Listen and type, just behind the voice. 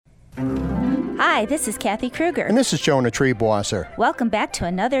Hi, this is Kathy Kruger. And this is Jonah Triebwasser. Welcome back to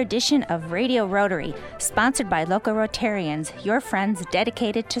another edition of Radio Rotary, sponsored by local Rotarians, your friends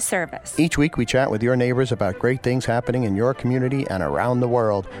dedicated to service. Each week we chat with your neighbors about great things happening in your community and around the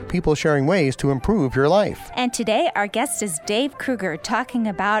world. People sharing ways to improve your life. And today our guest is Dave Kruger talking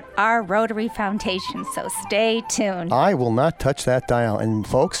about our Rotary Foundation, so stay tuned. I will not touch that dial. And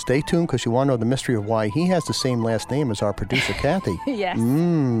folks, stay tuned because you want to know the mystery of why he has the same last name as our producer, Kathy. Yes.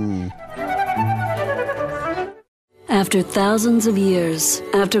 After thousands of years,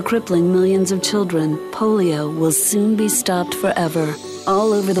 after crippling millions of children, polio will soon be stopped forever.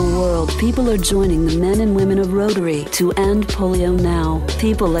 All over the world, people are joining the men and women of Rotary to end polio now.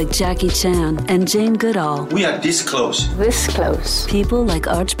 People like Jackie Chan and Jane Goodall. We are this close. This close. People like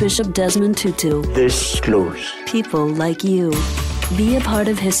Archbishop Desmond Tutu. This close. People like you. Be a part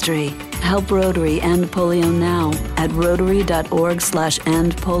of history. Help Rotary end polio now at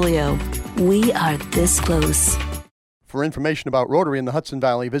rotary.org/endpolio. We are this close. For information about Rotary in the Hudson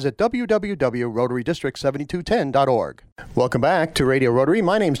Valley, visit www.rotarydistrict7210.org. Welcome back to Radio Rotary.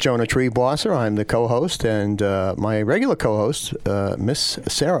 My name's Jonah Triebwasser. I'm the co-host, and my regular co-host, Miss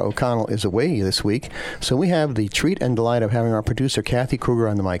Sarah O'Connell, is away this week. So we have the treat and delight of having our producer, Kathy Kruger,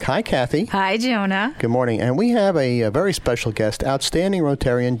 on the mic. Hi, Kathy. Hi, Jonah. Good morning. And we have a very special guest, outstanding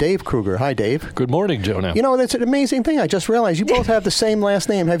Rotarian Dave Kruger. Hi, Dave. Good morning, Jonah. You know, that's an amazing thing. I just realized you both have the same last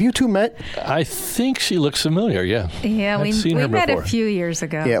name. Have you two met? I think she looks familiar, yeah. Yeah, we met before. a few years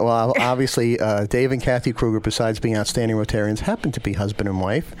ago. Yeah, well, obviously, Dave and Kathy Kruger, besides being outstanding Rotarians, happen to be husband and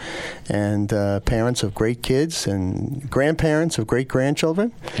wife, and parents of great kids and grandparents of great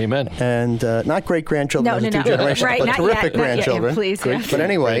grandchildren. Amen. And not great grandchildren, No. two generations, Right, but not terrific yet, not yet, grandchildren. please, yeah. But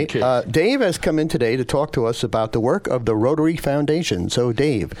anyway, Great Dave has come in today to talk to us about the work of the Rotary Foundation. So,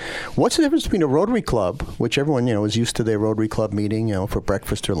 Dave, what's the difference between a Rotary Club, which everyone is used to their Rotary Club meeting, for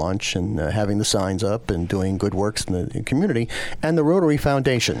breakfast or lunch and having the signs up and doing good works in the community, and the Rotary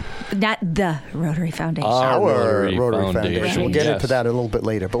Foundation? Not the Rotary Foundation. Our Rotary Foundation. We'll get Yes. into that a little bit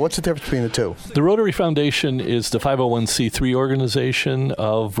later. But what's the difference between the two? The Rotary Foundation is the 501c3 organization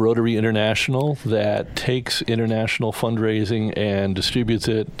of Rotary International that takes international fundraising and distributes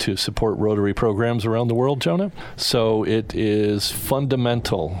it to support Rotary programs around the world, Jonah. So it is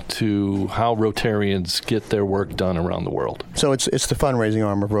fundamental to how Rotarians get their work done around the world. So it's the fundraising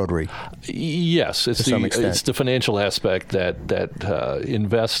arm of Rotary. Yes, it's the financial aspect that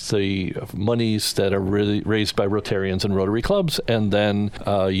invests the monies that are raised by Rotarians and Rotary clubs and then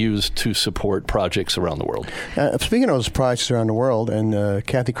used to support projects around the world. Speaking of those projects around the world, and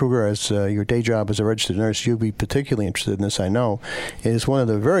Kathy Kruger, as your day job as a registered nurse, you'd be particularly interested in this, I know, is one of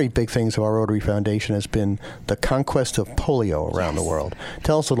the very big things of our Rotary Foundation has been the conquest of polio around the world.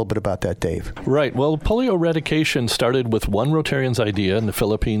 Tell us a little bit about that, Dave. Right. Well, polio eradication started with one Rotarian's idea in the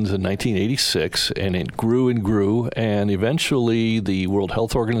Philippines in 1986, and it grew and grew, and eventually the World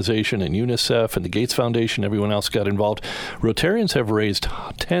Health Organization and UNICEF and the Gates Foundation, everyone else got involved. Rotarians have raised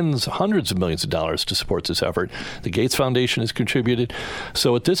hundreds of millions of dollars to support this effort. The Gates Foundation has contributed.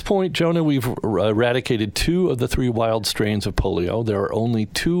 So at this point, Jonah, we've eradicated 2 of the 3 wild strains of polio. There are only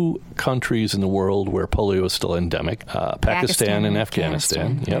 2 countries in the world where polio is still endemic, Pakistan and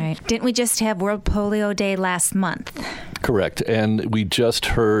Afghanistan. Yep. Right. Didn't we just have World Polio Day last month? Correct. And we just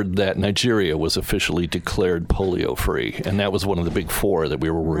heard that Nigeria was officially declared polio-free, and that was one of the big 4 that we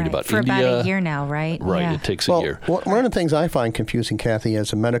were worried about. For India, about a year now, right? Right. Yeah. It takes a year. One of the things I find confusing, Kathy,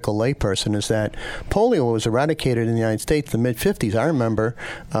 as a medical layperson, is that polio was eradicated in the United States in the mid-'50s. I remember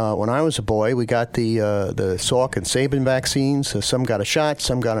when I was a boy, we got the Salk and Sabin vaccines. Some got a shot,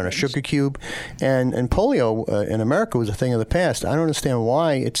 some got on a sugar cube. And polio in America was a thing of the past. I don't understand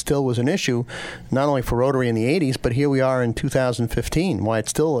why it still was an issue, not only for Rotary in the 80s, but here we are in 2015, why it's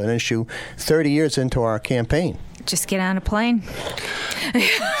still an issue 30 years into our campaign. Just get on a plane.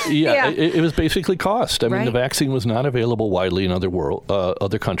 Yeah. It was basically cost. I mean, Right. the vaccine was not available widely in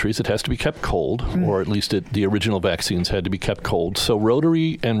other countries. It has to be kept cold, or at least the original vaccines had to be kept cold. So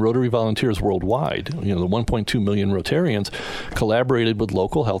Rotary and Rotary volunteers worldwide, the 1.2 million Rotarians, collaborated with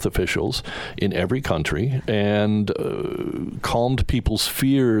local health officials in every country and calmed people's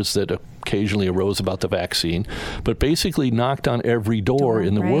fears that occasionally arose about the vaccine, but basically knocked on every door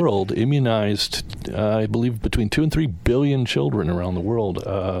in the right. world, immunized, I believe, between 2 and 3 billion children around the world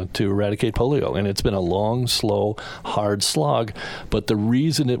to eradicate polio. And it's been a long, slow, hard slog. But the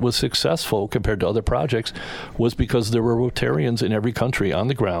reason it was successful compared to other projects was because there were Rotarians in every country on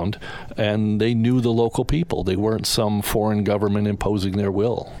the ground, and they knew the local people. They weren't some foreign government imposing their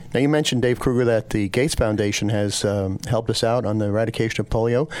will. Now, you mentioned, Dave Kruger, that the Gates Foundation has helped us out on the eradication of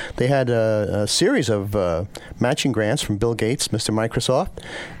polio. They had a series of matching grants from Bill Gates, Mr. Microsoft,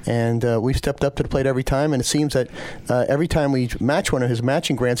 and we've stepped up to the plate every time. And it seems that every time we match one of his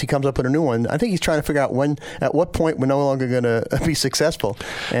matching grants, he comes up with a new one. I think he's trying to figure out at what point we're no longer going to be successful.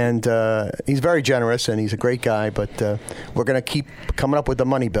 And he's very generous, and he's a great guy. But we're going to keep coming up with the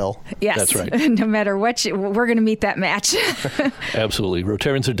money, Bill. Yes, that's right. No matter what, we're going to meet that match. Absolutely.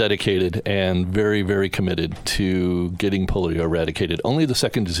 Rotarians are dedicated and very, very committed to getting polio eradicated. Only the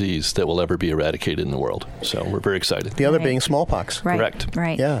second disease that will ever be eradicated in the world. So we're very excited. The other being smallpox. Right. Correct.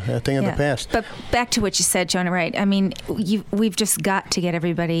 Right. Yeah, a thing of the past. But back to what you said, Jonah, right? I mean, we've just got to get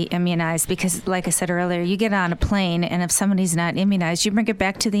everybody immunized because, like I said earlier, you get on a plane and if somebody's not immunized, you bring it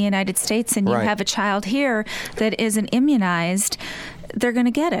back to the United States and you have a child here that isn't immunized, they're going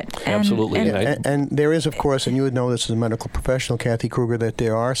to get it. Absolutely. And there is, of course, and you would know this as a medical professional, Kathy Kruger, that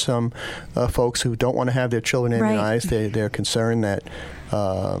there are some folks who don't want to have their children immunized. They're concerned that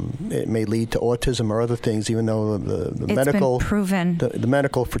it may lead to autism or other things, even though the medical been proven. The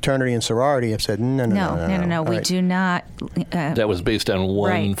medical fraternity and sorority have said no. We do not. That was based on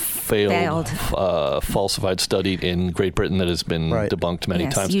one failed. Falsified study in Great Britain that has been debunked many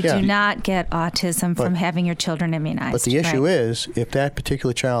times. You do not get autism from having your children immunized. But the issue is, if that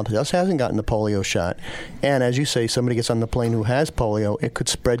particular child just hasn't gotten the polio shot, and as you say, somebody gets on the plane who has polio, it could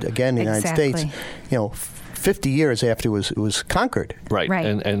spread again in the United States. 50 years after it was conquered. Right.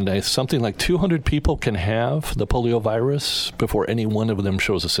 And something like 200 people can have the polio virus before any one of them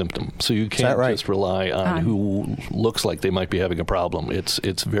shows a symptom. So you can't just rely on who looks like they might be having a problem.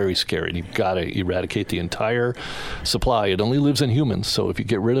 It's very scary. You've got to eradicate the entire supply. It only lives in humans. So if you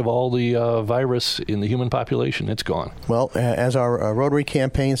get rid of all the virus in the human population, it's gone. Well, as our Rotary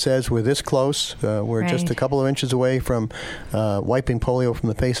campaign says, we're this close. We're just a couple of inches away from wiping polio from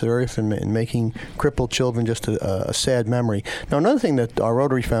the face of the earth and making crippled children just a sad memory. Now, another thing that our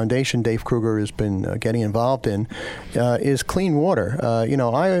Rotary Foundation, Dave Kruger, has been getting involved in is clean water.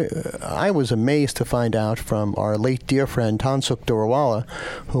 I was amazed to find out from our late dear friend Tansuk Darawala,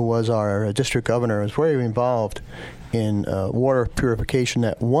 who was our district governor, was very involved in water purification,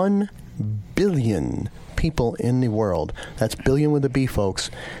 that 1 billion people in the world, that's billion with a B,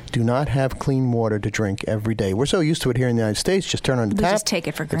 folks, do not have clean water to drink every day. We're so used to it here in the United States. Just turn on the tap. We just take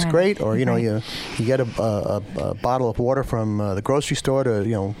it for granted. It's great. Or, you get a bottle of water from the grocery store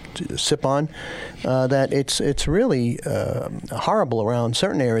to sip on. That it's really horrible around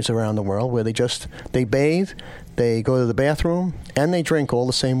certain areas around the world where they bathe, they go to the bathroom, and they drink all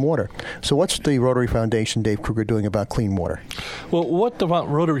the same water. So what's the Rotary Foundation, Dave Kruger, doing about clean water? Well, what the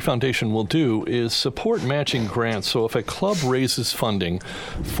Rotary Foundation will do is support matching grants. So if a club raises funding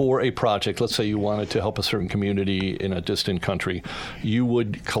for a project, let's say you wanted to help a certain community in a distant country, you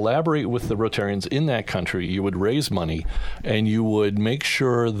would collaborate with the Rotarians in that country, you would raise money, and you would make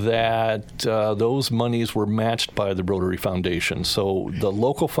sure that those monies were matched by the Rotary Foundation. So the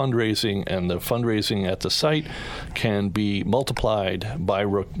local fundraising and the fundraising at the site can be multiplied by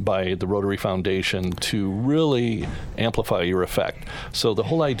the Rotary Foundation to really amplify your effect. So the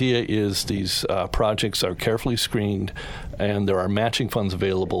whole idea is these projects are carefully screened, and there are matching funds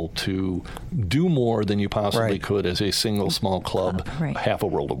available to do more than you possibly could as a single small club half a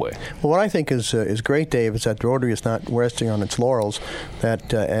world away. Well, what I think is great, Dave, is that Rotary is not resting on its laurels.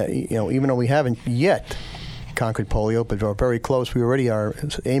 That even though we haven't yet conquered polio, but are very close. We already are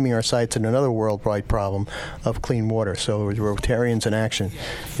aiming our sights at another worldwide problem of clean water. So Rotarians in action.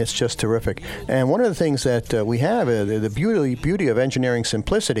 It's just terrific. And one of the things that we have, the beauty of engineering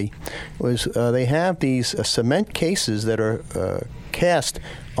simplicity, was they have these cement cases that are cast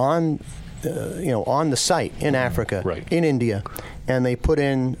on the site in Africa, in India. And they put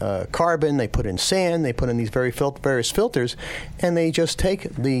in carbon, they put in sand, they put in these various filters, and they just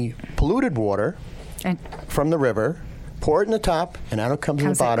take the polluted water from the river, pour it in the top, and out it comes in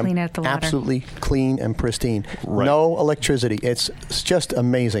the bottom. Clean out the water. Absolutely clean and pristine. No electricity. It's just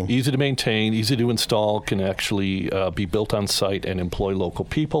amazing. Easy to maintain, easy to install, can actually be built on site and employ local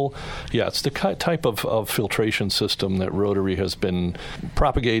people. Yeah, it's the type of filtration system that Rotary has been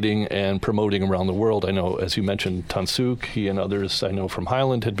propagating and promoting around the world. I know, as you mentioned, Tansuk, he and others I know from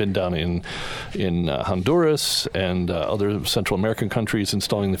Highland had been down in Honduras and other Central American countries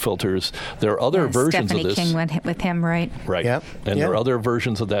installing the filters. There are other versions Stephanie of this. King went with him, right? Right. Yep. And there are other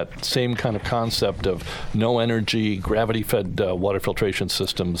versions of that same kind of concept of no energy, gravity-fed water filtration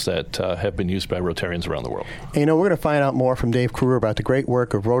systems that have been used by Rotarians around the world. And, we're going to find out more from Dave Kruger about the great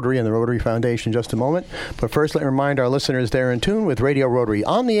work of Rotary and the Rotary Foundation in just a moment. But first, let me remind our listeners they're in tune with Radio Rotary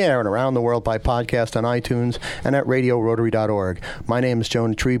on the air and around the world by podcast on iTunes and at radiorotary.org. My name is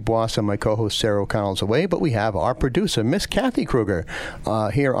Jonah Triebois, and my co-host Sarah O'Connell's away, but we have our producer, Miss Kathy Kruger,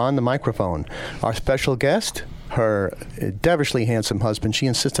 here on the microphone. Our special guest, her devilishly handsome husband. She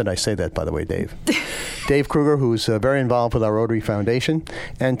insisted I say that, by the way, Dave. Dave Kruger, who's very involved with our Rotary Foundation.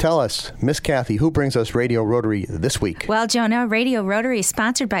 And tell us, Miss Kathy, who brings us Radio Rotary this week? Well, Jonah, Radio Rotary is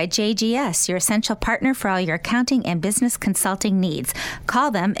sponsored by JGS, your essential partner for all your accounting and business consulting needs.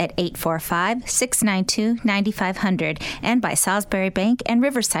 Call them at 845-692-9500, and by Salisbury Bank and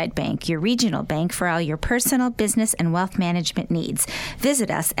Riverside Bank, your regional bank for all your personal, business, and wealth management needs.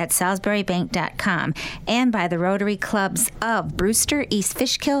 Visit us at salisburybank.com, and by the Rotary Clubs of Brewster, East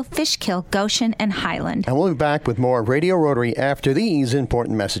Fishkill, Goshen, and Highland. And we'll be back with more Radio Rotary after these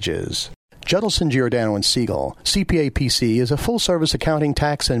important messages. Judelson, Giordano & Siegel, CPA PC, is a full-service accounting,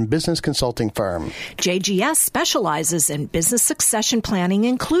 tax, and business consulting firm. JGS specializes in business succession planning,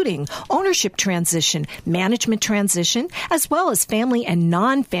 including ownership transition, management transition, as well as family and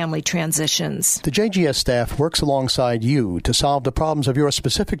non-family transitions. The JGS staff works alongside you to solve the problems of your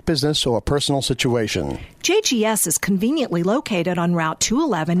specific business or personal situation. JGS is conveniently located on Route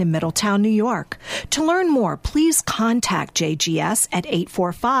 211 in Middletown, New York. To learn more, please contact JGS at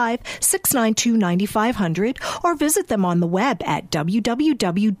 845-692-9500 or visit them on the web at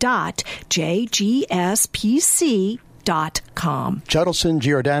www.jgspc.com. Judelson,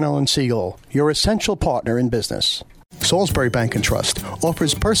 Giordano & Siegel, your essential partner in business. Salisbury Bank and Trust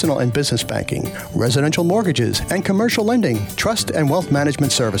offers personal and business banking, residential mortgages, and commercial lending, trust and wealth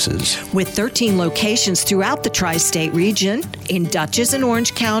management services. With 13 locations throughout the tri-state region, in Dutchess and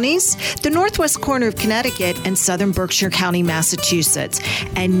Orange counties, the northwest corner of Connecticut, and southern Berkshire County, Massachusetts,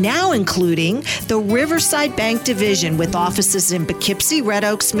 and now including the Riverside Bank Division with offices in Poughkeepsie, Red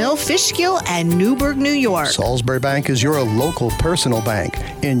Oaks Mill, Fishkill, and Newburgh, New York. Salisbury Bank is your local personal bank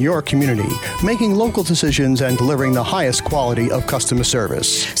in your community, making local decisions and delivering the highest quality of customer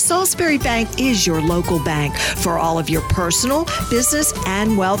service. Salisbury Bank is your local bank for all of your personal, business,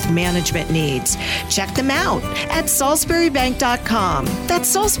 and wealth management needs. Check them out at salisburybank.com.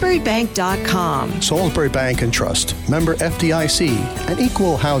 That's salisburybank.com. Salisbury Bank and Trust, member FDIC, an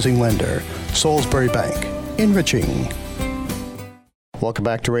equal housing lender. Salisbury Bank, enriching. Welcome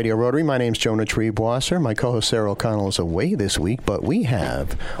back to Radio Rotary. My name's Jonah Triebois. My co-host Sarah O'Connell is away this week, but we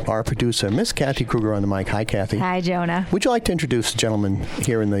have our producer, Miss Kathy Kruger, on the mic. Hi, Kathy. Hi, Jonah. Would you like to introduce the gentleman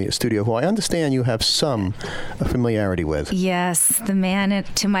here in the studio who I understand you have some familiarity with? Yes, the man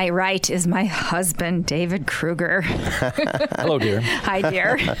to my right is my husband, David Kruger. Hello, dear. Hi,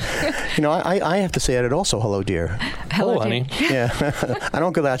 dear. I have to say it also, hello, dear. Hello, honey. Yeah, I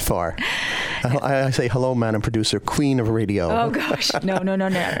don't go that far. I say hello, Madam Producer, Queen of Radio. Oh, gosh. No.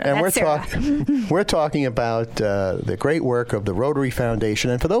 And we're talking about the great work of the Rotary Foundation.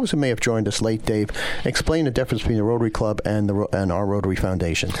 And for those who may have joined us late, Dave, explain the difference between the Rotary Club and our Rotary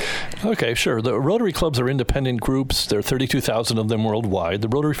Foundation. Okay, sure. The Rotary Clubs are independent groups. There are 32,000 of them worldwide. The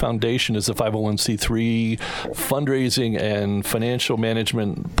Rotary Foundation is the 501c3 fundraising and financial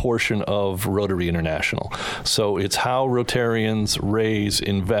management portion of Rotary International. So it's how Rotarians raise,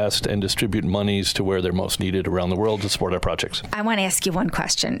 invest, and distribute monies to where they're most needed around the world to support our projects. I want to ask you one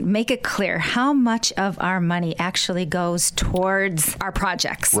question. Make it clear how much of our money actually goes towards our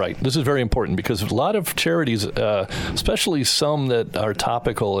projects. Right. This is very important because a lot of charities, especially some that are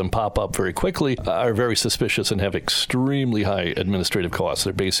topical and pop up very quickly, are very suspicious and have extremely high administrative costs.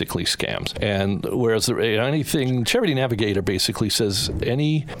 They're basically scams. And whereas anything, Charity Navigator basically says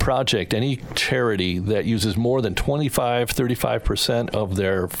any project, any charity that uses more than 35% of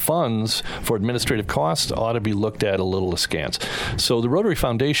their funds for administrative costs ought to be looked at a little askance. So the Rotary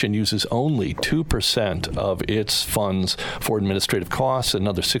Foundation uses only 2% of its funds for administrative costs,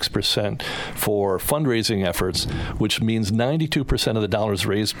 another 6% for fundraising efforts, which means 92% of the dollars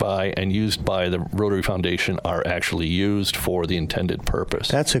raised by and used by the Rotary Foundation are actually used for the intended purpose.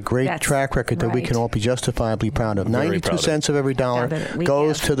 That's a great track record that we can all be justifiably proud of. 92 cents of every dollar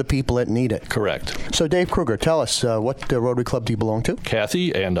goes to the people that need it. Correct. So Dave Kruger, tell us, what Rotary Club do you belong to?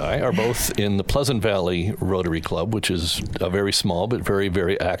 Kathy and I are both in the Pleasant Valley Rotary Club, which is a very small small but very,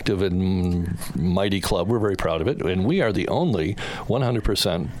 very active and mighty club. We're very proud of it. And we are the only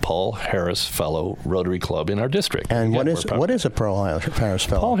 100% Paul Harris Fellow Rotary Club in our district. And what is a Paul Harris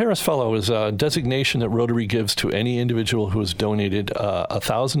Fellow? Paul Harris Fellow is a designation that Rotary gives to any individual who has donated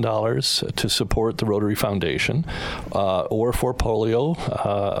 $1,000 to support the Rotary Foundation or for polio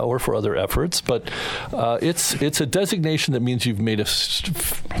or for other efforts. But it's a designation that means you've made a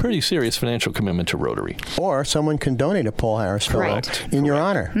pretty serious financial commitment to Rotary. Or someone can donate a Paul Harris Fellow in your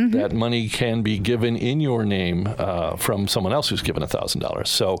honor. Mm-hmm. That money can be given in your name from someone else who's given $1,000.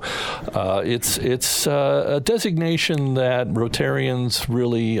 So it's a designation that Rotarians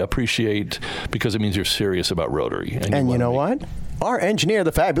really appreciate because it means you're serious about Rotary. And you know what? Our engineer,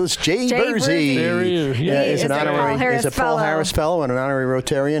 the fabulous Jay Bursey. There he is. Yeah, is a Paul Harris Fellow and an honorary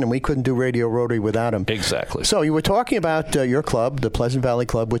Rotarian, and we couldn't do Radio Rotary without him. Exactly. So you were talking about your club, the Pleasant Valley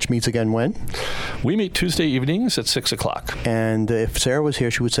Club, which meets again when? We meet Tuesday evenings at 6 o'clock. And if Sarah was here,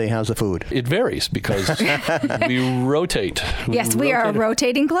 she would say, how's the food? It varies because we rotate. We are a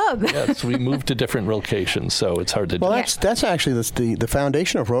rotating club. Yes, we move to different locations, so it's hard to do. Well, that's actually the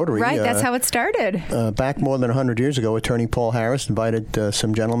foundation of Rotary. Right, that's how it started. Back more than 100 years ago, Attorney Paul Harris invited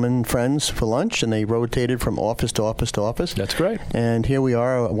some gentlemen friends for lunch, and they rotated from office to office to office. That's great. And here we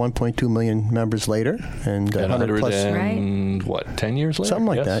are, 1.2 million members later, and 100 plus. And what, 10 years later? Something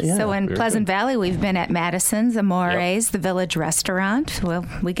like that, yeah. So in Pleasant Valley, we've been at Madison's, Amore's, the Village Restaurant. Well,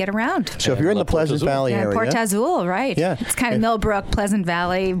 we get around. So if you're in the Pleasant Valley area. Port Azul, right. Yeah. It's kind of Millbrook, Pleasant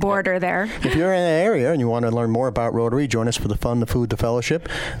Valley border there. If you're in the area and you want to learn more about Rotary, join us for the fun, the food, the fellowship.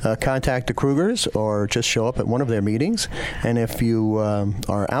 Contact the Krugers or just show up at one of their meetings. And if you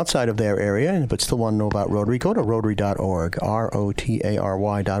are outside of their area but still want to know about Rotary, go to Rotary.org,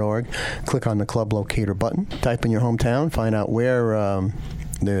 Rotary.org. Click on the club locator button. Type in your hometown, find out where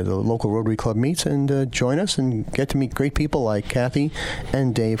the local Rotary Club meets, and join us and get to meet great people like Kathy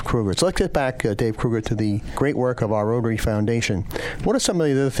and Dave Kruger. So let's get back, Dave Kruger, to the great work of our Rotary Foundation. What are some of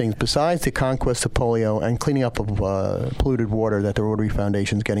the other things, besides the conquest of polio and cleaning up of polluted water, that the Rotary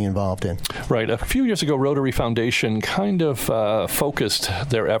Foundation is getting involved in? Right. A few years ago, Rotary Foundation kind of focused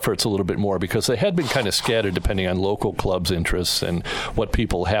their efforts a little bit more because they had been kind of scattered depending on local clubs' interests and what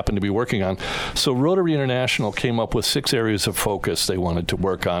people happened to be working on. So Rotary International came up with 6 areas of focus they wanted to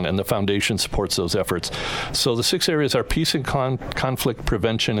work on, and the foundation supports those efforts. So the 6 areas are peace and conflict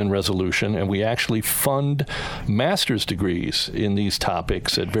prevention and resolution, and we actually fund master's degrees in these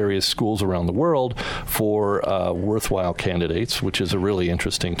topics at various schools around the world for worthwhile candidates, which is a really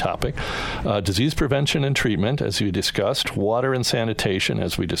interesting topic. Disease prevention and treatment, as we discussed, water and sanitation,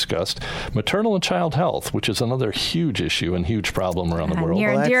 as we discussed, maternal and child health, which is another huge issue and huge problem around the world.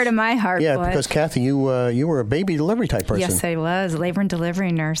 Near and dear to my heart. Yeah, because Kathy, you were a baby delivery type person. Yes, I was. Labor and delivery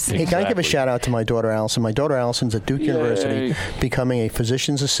nurse. Hey, can I give a shout out to my daughter Allison? My daughter Allison's at Duke University, becoming a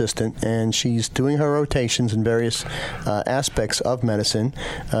physician's assistant, and she's doing her rotations in various aspects of medicine.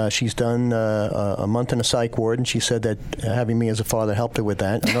 She's done a month in a psych ward, and she said that having me as a father helped her with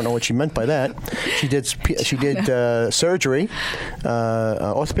that. I don't know what she meant by that. She did surgery,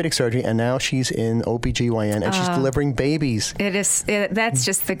 orthopedic surgery, and now she's in OBGYN, and she's delivering babies. That's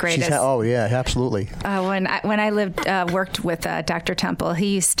just the greatest. Oh yeah, absolutely. When I worked with Dr. Temple,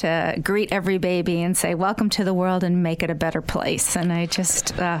 he used to greet every baby and say, "Welcome to the world and make it a better place." And I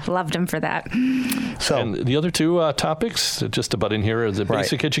just loved him for that. So, and the other 2 topics, just about in here, are the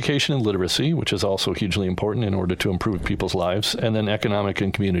basic education and literacy, which is also hugely important in order to improve people's lives, and then economic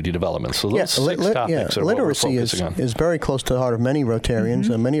and community development. So those 6 topics are literacy what we're focusing on. Is very close to the heart of many Rotarians.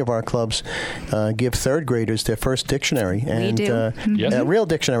 Many of our clubs give 3rd graders their first dictionary. And, we do. A real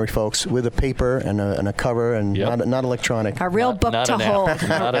dictionary, folks, with a paper and a cover, and not electronic. A real book to hold.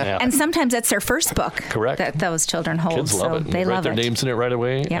 Not an app. And sometimes it's their first book. Correct. That those children hold. Kids love it. They write their names in it right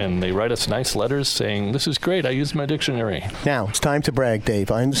away, and they write us nice letters saying, "This is great. I used my dictionary." Now, it's time to brag,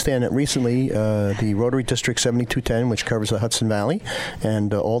 Dave. I understand that recently the Rotary District 7210, which covers the Hudson Valley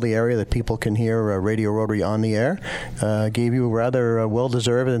and all the area that people can hear Radio Rotary on the air, gave you a rather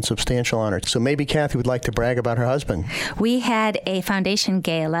well-deserved and substantial honor. So maybe Kathy would like to brag about her husband. We had a foundation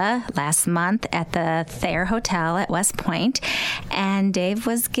gala last month at the Thayer Hotel at West Point, and Dave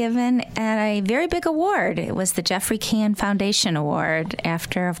was given a very big award. It was the Jeffrey Kean Foundation Award,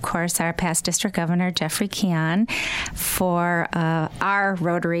 after, of course, our past district governor, Jeffrey Kean, for our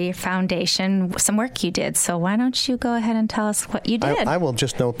Rotary Foundation, some work you did. So why don't you go ahead and tell us what you did? I will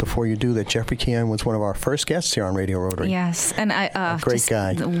just note before you do that Jeffrey Kean was one of our first guests here on Radio Rotary. Yes, and a great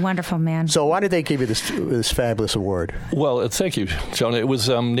guy. Wonderful man. So why did they give you this fabulous award? Well, thank you, Jonah. It was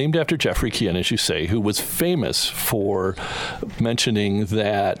named after Jeffrey Kean, as you say, who was famous for mentioning mentioning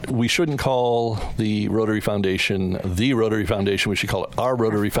that we shouldn't call the Rotary Foundation the Rotary Foundation. We should call it our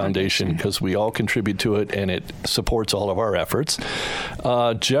Rotary Foundation because we all contribute to it and it supports all of our efforts.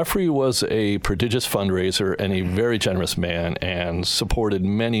 Jeffrey was a prodigious fundraiser and a very generous man and supported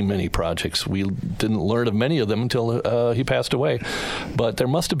many, many projects. We didn't learn of many of them until he passed away. But there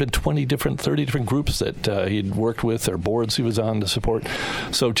must have been 30 different groups that he'd worked with or boards he was on to support.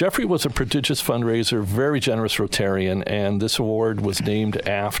 So Jeffrey was a prodigious fundraiser, very generous Rotarian, and this award was named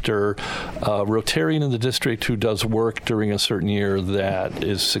after a Rotarian in the district who does work during a certain year that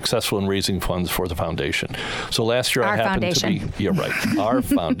is successful in raising funds for the foundation. So last year I happened to be... You're right. Our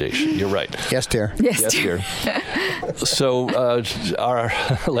foundation. You're right. Yes, dear. Yes, dear. So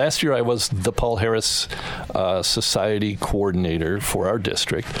last year I was the Paul Harris Society coordinator for our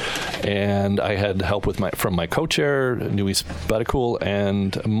district, and I had help from my co-chair, Nuis Badakul,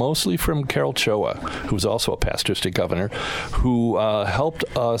 and mostly from Carol Choa, who's also a past district governor, who helped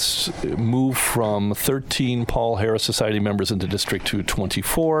us move from 13 Paul Harris Society members in the district to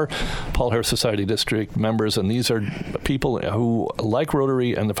 24 Paul Harris Society district members, and these are people who like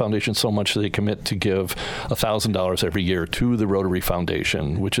Rotary and the foundation so much that they commit to give $1,000 every year to the Rotary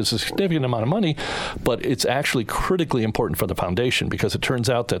Foundation, which is a significant amount of money, but it's actually critically important for the foundation because it turns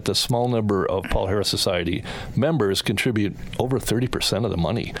out that the small number of Paul Harris Society members contribute over 30% of the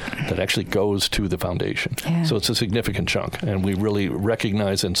money that actually goes to the foundation. Yeah. So it's a significant chunk, and we really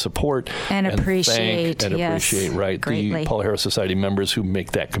recognize and support and appreciate the Paul Harris Society members who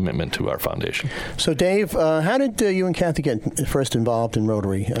make that commitment to our foundation. So Dave, how did you and Kathy get first involved in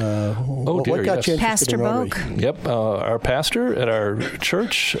Rotary? What got you interested Pastor in Rotary? Boak. Yep, our pastor at our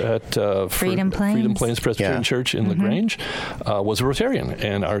church at Freedom Plains Presbyterian Church in LaGrange was a Rotarian,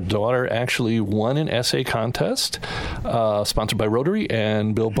 and our daughter actually won an essay contest sponsored by Rotary,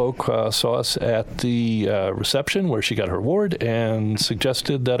 and Bill Boak saw us at the reception where she got her award and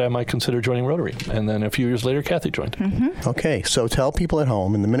suggested that I might consider joining Rotary. And then a few years later, Kathy joined. Mm-hmm. Okay, so tell people at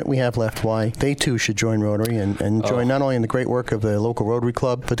home, in the minute we have left, why they too should join Rotary and join not only in the great work of the local Rotary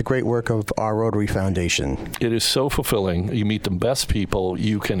Club, but the great work of our Rotary Foundation. It is so fulfilling. You meet the best people.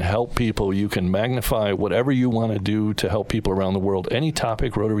 You can help people. You can magnify whatever you want to do to help people around the world. Any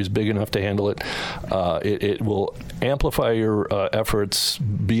topic, Rotary is big enough to handle it. It will amplify your efforts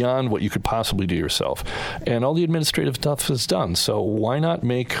beyond what you could possibly do yourself. And all the administrative stuff is done. So why not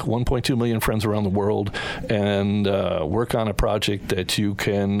make 1.2 million friends around the world and work on a project that you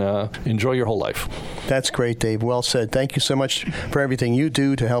can enjoy your whole life? That's great, Dave. Well said. Thank you so much for everything you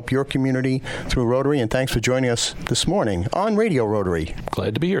do to help your community through Rotary, and thanks for joining us this morning on Radio Rotary.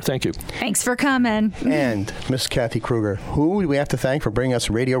 Glad to be here. Thank you. Thanks for coming. And Miss Kathy Kruger, who do we have to thank for bringing us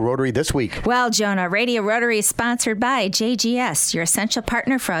Radio Rotary this week? Well, Jonah, Radio Rotary is sponsored by JGS, your essential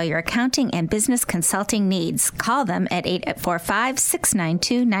partner for all your accounting and business consulting needs. Call them at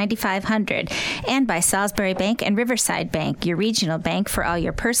 845-692-9500. And by Salisbury Bank and Riverside Bank, your regional bank for all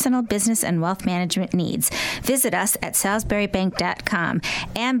your personal, business, and wealth management needs. Visit us at salisburybank.com.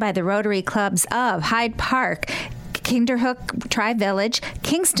 And by the Rotary Clubs of Hyde Park, Kinderhook, Tri-Village,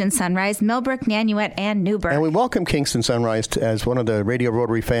 Kingston Sunrise, Millbrook, Nanuet, and Newburgh. And we welcome Kingston Sunrise as one of the Radio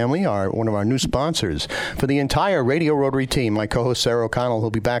Rotary family, one of our new sponsors. For the entire Radio Rotary team, my co-host Sarah O'Connell,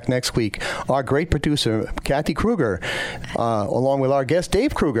 who'll be back next week, our great producer, Kathy Kruger, along with our guest,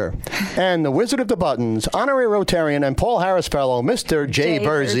 Dave Kruger, and the Wizard of the Buttons, Honorary Rotarian and Paul Harris Fellow, Mr. Jay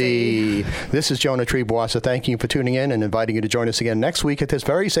Bursey. This is Jonah Tribois, thanking you for tuning in and inviting you to join us again next week at this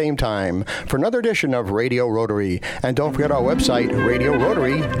very same time for another edition of Radio Rotary. And don't forget our website,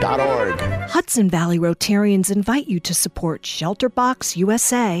 radiorotary.org. Hudson Valley Rotarians invite you to support ShelterBox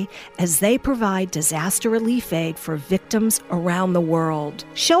USA as they provide disaster relief aid for victims around the world.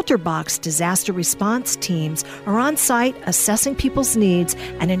 ShelterBox disaster response teams are on site assessing people's needs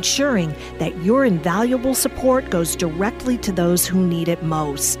and ensuring that your invaluable support goes directly to those who need it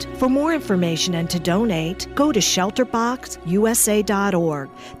most. For more information and to donate, go to shelterboxusa.org.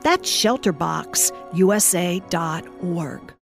 That's shelterboxusa.org.